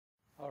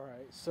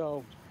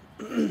So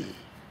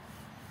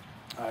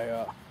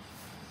I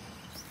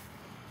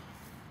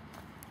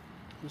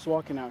was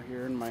walking out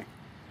here in my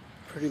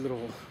pretty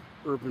little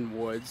urban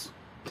woods,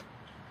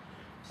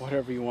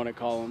 whatever you want to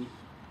call them,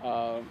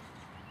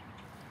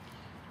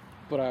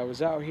 but I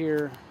was out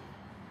here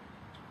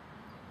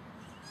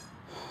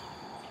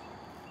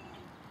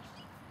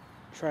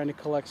trying to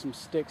collect some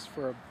sticks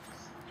for a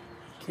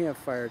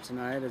campfire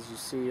tonight, as you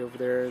see over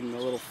there in the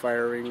little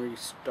fire ring we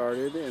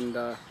started, and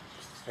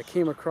I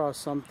came across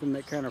something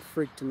that kind of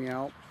freaked me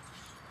out,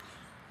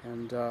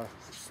 and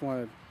just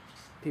wanted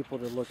people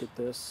to look at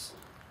this.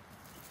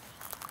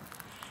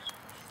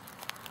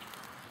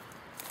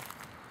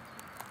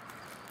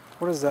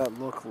 What does that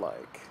look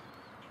like?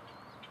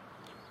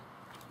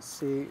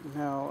 See,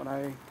 now when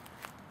I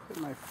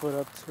put my foot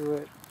up to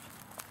it,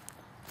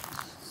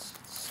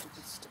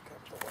 stick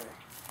out the way.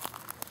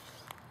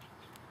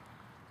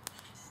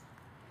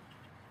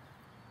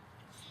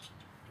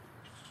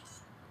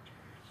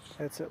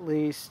 That's at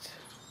least,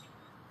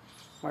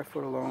 my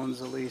foot alone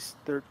is at least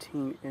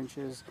 13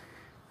 inches.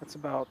 That's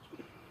about,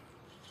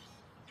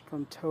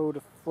 from toe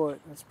to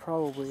foot, that's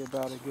probably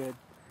about a good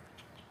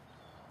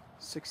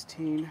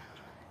 16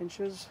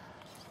 inches.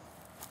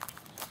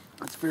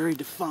 It's very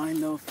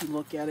defined though if you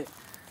look at it.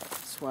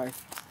 That's why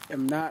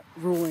I'm not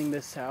ruling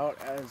this out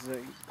as a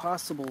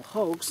possible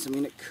hoax. I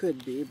mean, it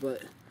could be,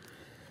 but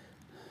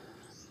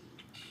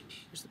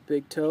there's the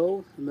big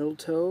toe, the middle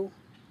toe.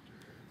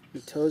 The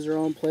toes are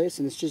all in place,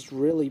 and it's just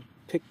really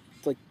picked,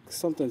 like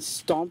something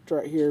stomped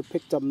right here,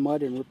 picked up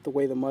mud and ripped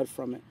away the mud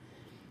from it.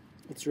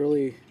 It's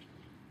really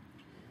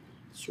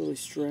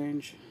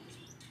strange.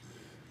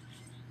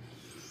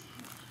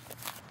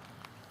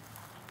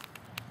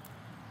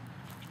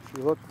 If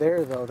you look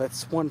there though,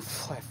 that's one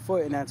flat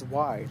foot, and that's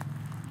wide.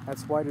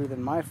 That's wider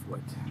than my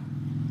foot.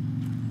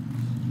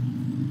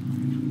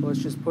 Well, let's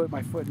just put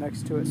my foot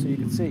next to it so you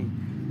can see.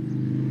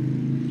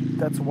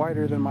 That's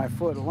wider than my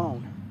foot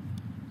alone.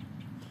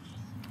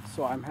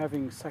 So I'm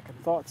having second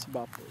thoughts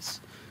about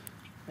this.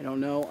 I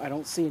don't know. I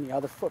don't see any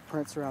other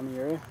footprints around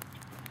the area.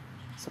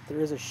 Except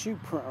there is a shoe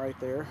print right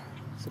there.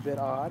 It's a bit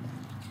odd.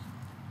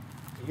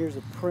 Here's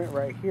a print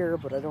right here,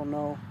 but I don't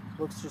know.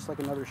 Looks just like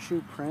another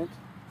shoe print.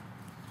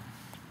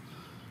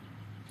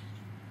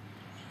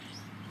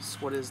 So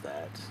what is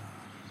that?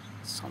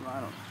 Some, I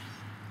don't know.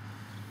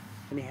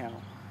 Anyhow,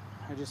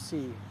 I just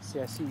see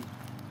I see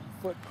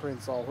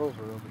footprints all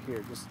over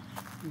here. Just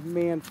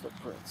man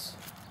footprints.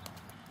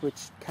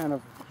 Which kind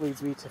of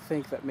leads me to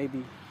think that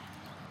maybe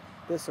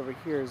this over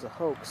here is a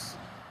hoax.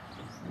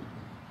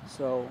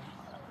 So,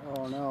 I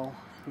don't know.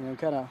 You know,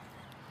 kind of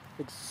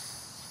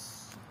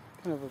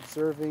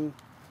observing,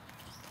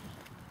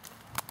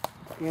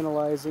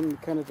 analyzing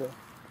kind of the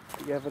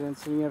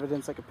evidence, any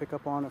evidence I could pick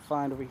up on and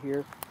find over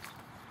here.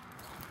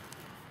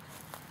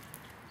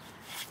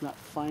 Not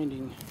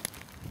finding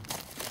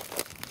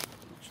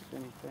much of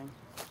anything.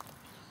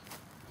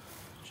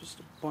 Just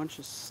a bunch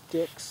of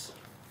sticks.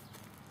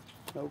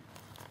 No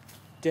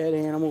dead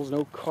animals,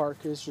 no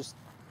carcass, just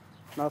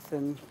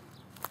nothing.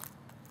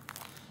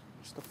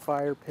 Just a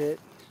fire pit.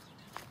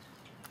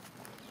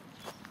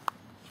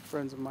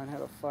 Friends of mine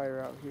had a fire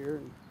out here,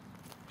 and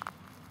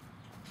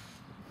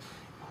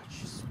pretty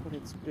much is what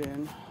it's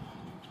been.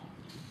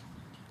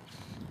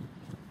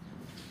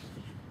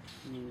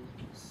 I mean,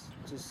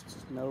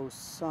 just no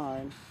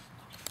sign.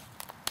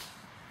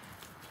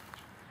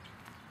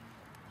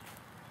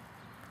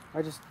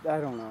 I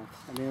don't know.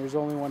 I mean, there's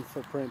only one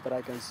footprint that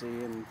I can see,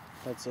 and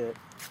that's it.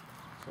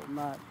 So I'm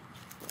not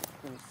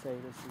going to say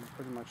this is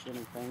pretty much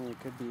anything. It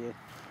could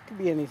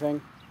be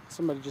anything.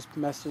 Somebody just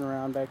messing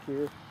around back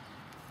here,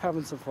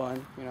 having some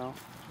fun, you know,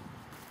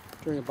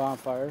 during a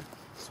bonfire.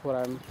 That's what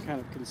I'm kind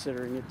of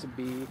considering it to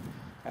be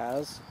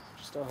as,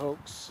 just a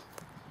hoax.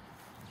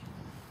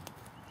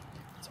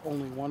 It's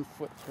only one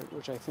footprint,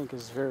 which I think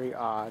is very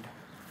odd.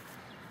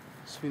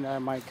 So I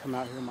might come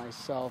out here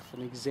myself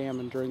and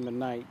examine during the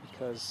night,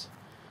 because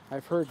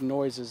I've heard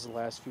noises the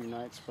last few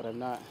nights, but I'm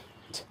not.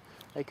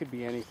 They could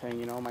be anything,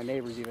 you know. My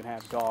neighbors even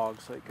have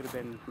dogs, so it could have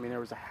been. I mean, there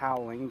was a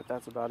howling, but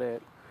that's about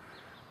it.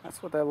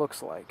 That's what that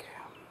looks like.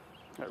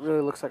 It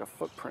really looks like a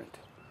footprint.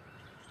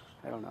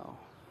 I don't know.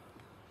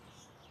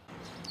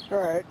 All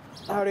right,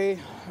 howdy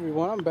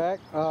everyone. I'm back.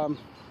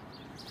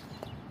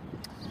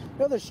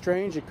 Another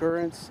strange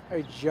occurrence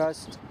I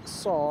just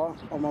saw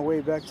on my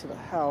way back to the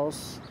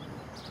house.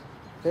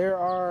 There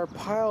are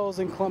piles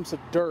and clumps of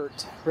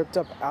dirt ripped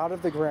up out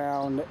of the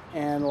ground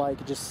and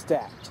like just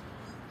stacked.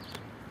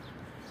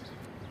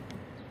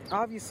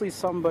 Obviously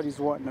somebody's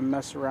wanting to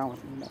mess around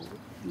with me. What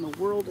in the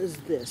world is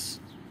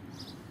this?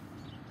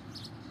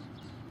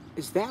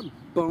 Is that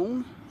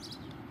bone?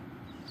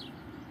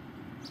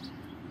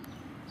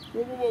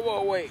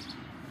 Whoa, wait.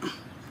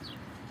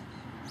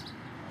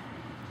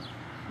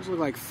 Those look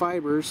like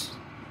fibers.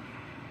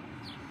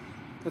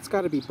 That's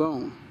got to be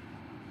bone.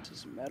 This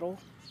is metal.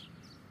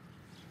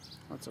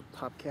 That's a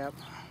pop cap.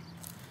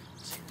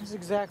 See, this is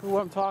exactly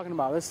what I'm talking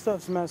about. This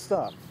stuff's messed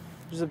up.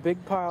 There's a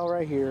big pile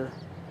right here.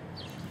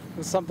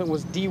 Something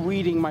was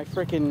de-weeding my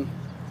frickin'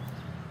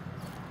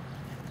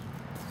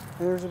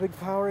 And there's a big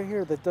pile right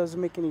here that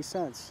doesn't make any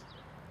sense.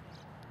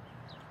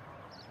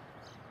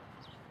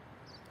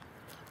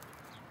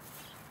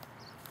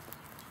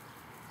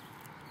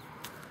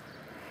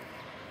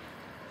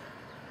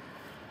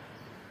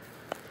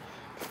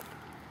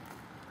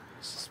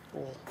 This is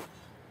bull.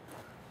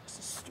 This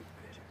is stupid.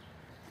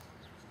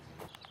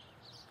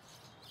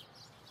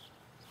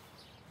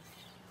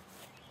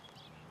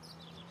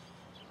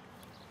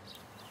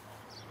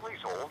 Please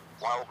hold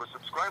while the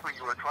subscriber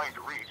you are trying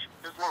to reach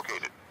is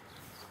located.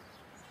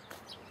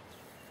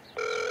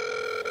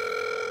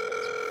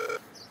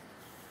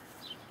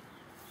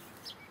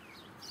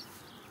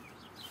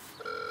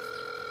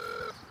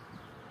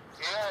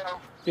 Yeah.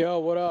 Yo,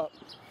 what up?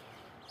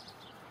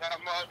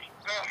 Not much.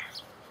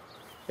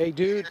 Hey,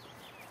 dude.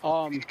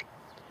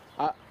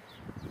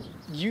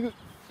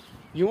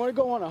 You want to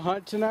go on a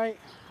hunt tonight?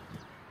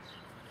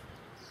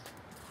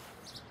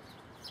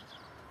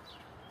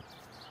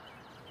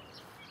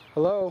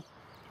 Hello?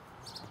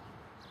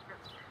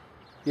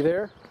 You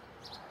there?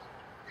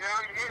 Yeah,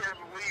 I'm here, but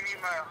what do you mean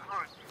by a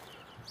hunt?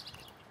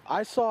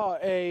 I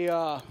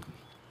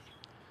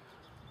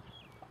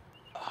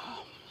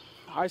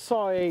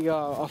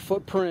saw a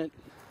footprint.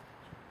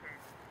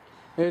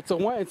 It's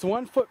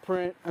one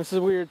footprint. This is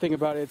a weird thing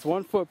about it. It's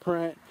one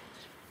footprint,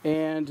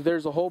 and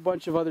there's a whole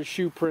bunch of other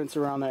shoe prints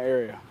around that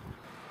area.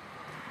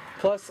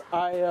 Plus,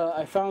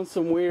 I found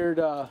some weird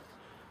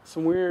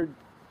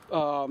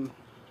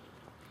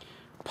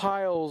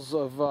piles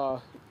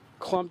of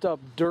clumped up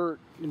dirt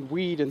and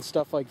weed and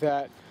stuff like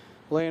that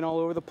laying all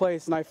over the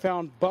place, and I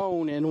found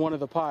bone in one of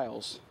the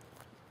piles.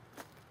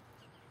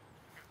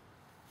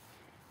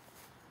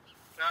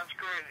 Sounds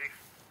crazy.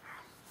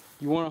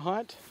 You want to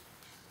hunt?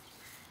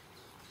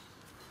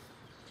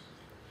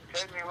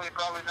 Technically,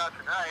 probably not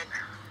tonight.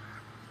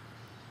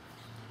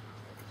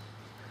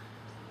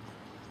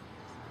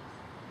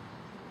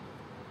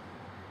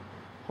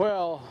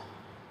 Well,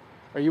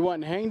 are you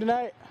wanting to hang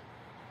tonight?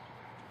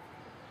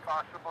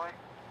 Possibly.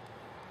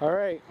 All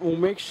right. Well,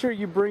 make sure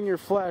you bring your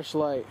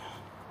flashlight.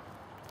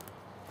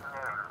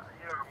 Yeah,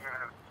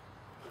 man.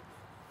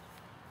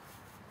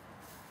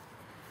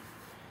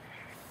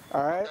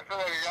 All right. I feel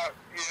like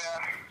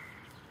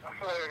I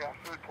feel like I got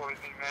food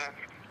poisoning, man.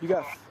 You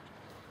got.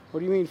 What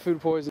do you mean food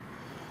poison?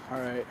 All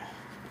right.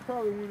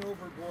 Probably went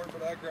overboard,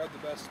 but I grabbed the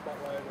best spot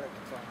where I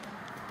could find.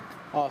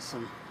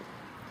 Awesome.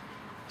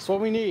 That's what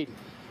we need.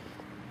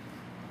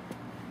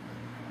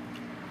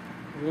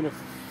 We're gonna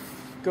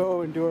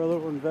go and do our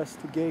little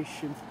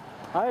investigation.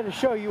 I had to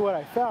show you what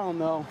I found,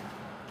 though.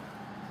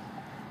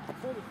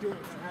 Before we do it,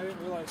 I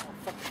didn't realize how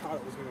fucking hot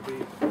it was gonna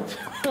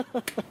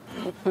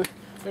be.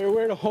 They're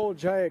wearing a whole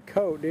giant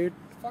coat, dude.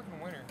 It's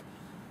fucking winter.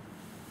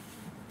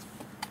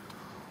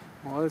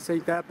 Well, this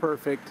ain't that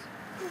perfect.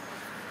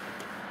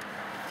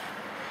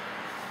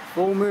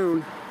 Full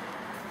moon.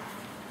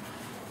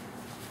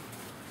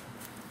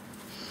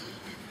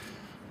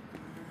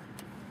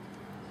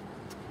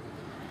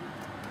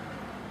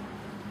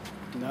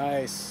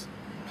 Nice.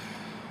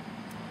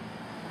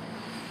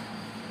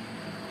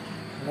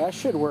 That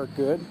should work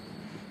good.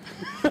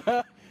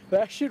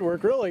 That should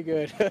work really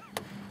good.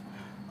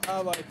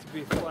 I like to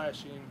be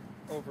flashing,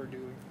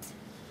 overdoing.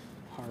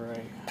 All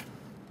right.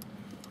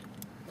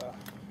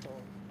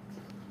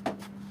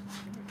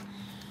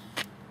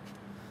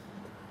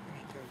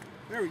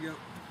 There we go.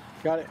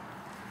 Got it.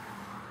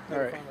 All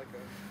right.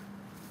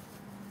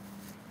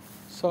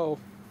 So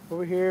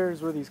over here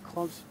is where these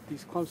clumps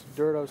of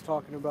dirt I was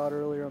talking about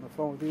earlier on the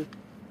phone with you.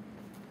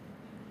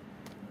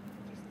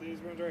 Just these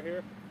ones right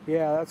here?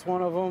 Yeah, that's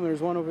one of them.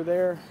 There's one over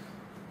there.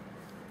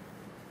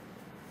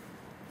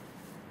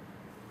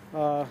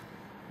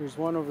 There's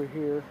one over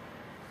here.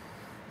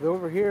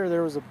 Over here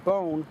there was a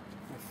bone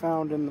I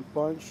found in the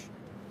bunch.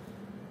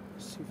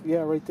 See if, yeah,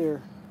 right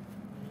there.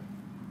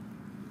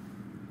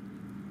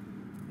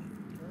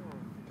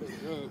 Pick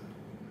it up.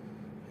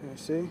 Yeah,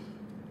 see?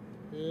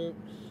 Yep.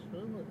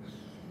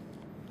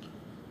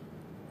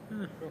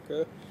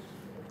 Okay.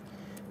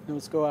 Now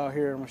let's go out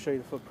here and I'm gonna show you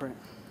the footprint.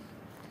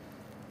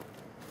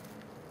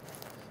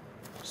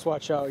 Just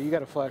watch out. You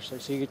got a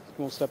flashlight, so you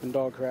won't step in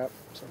dog crap.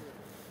 So.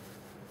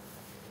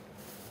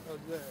 How's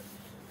that?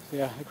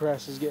 Yeah, the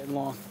grass is getting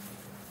long.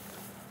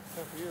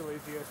 After you're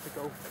lazy, you have to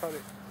go cut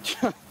it.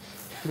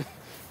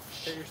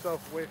 Get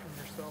yourself away from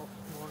yourself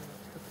long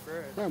enough to cut the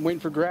grass. I'm waiting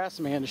for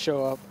Grassman to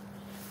show up.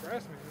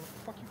 Grassman?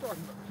 What the fuck are you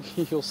talking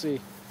about? You'll see.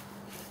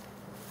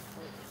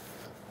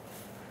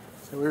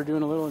 So we were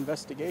doing a little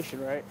investigation,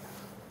 right?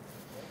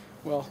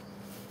 Well,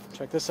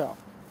 check this out.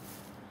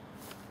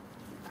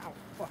 Ow,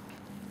 fuck.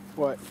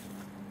 What?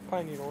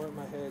 Pine needle right in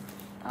my head.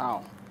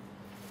 Ow.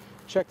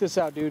 Check this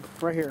out, dude.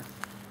 Right here.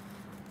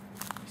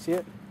 See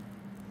it?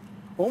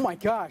 Oh my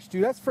gosh,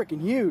 dude, that's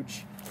freaking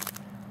huge.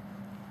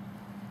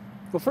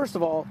 Well, first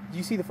of all, do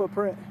you see the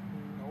footprint?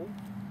 No.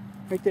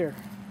 Right there.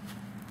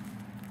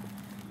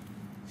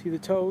 See the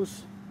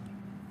toes?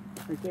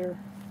 Right there.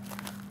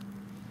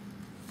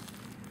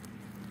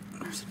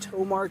 There's the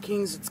toe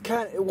markings.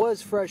 It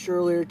was fresh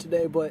earlier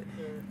today, but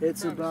Yeah,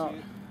 it's about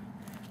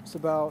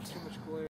too much glare.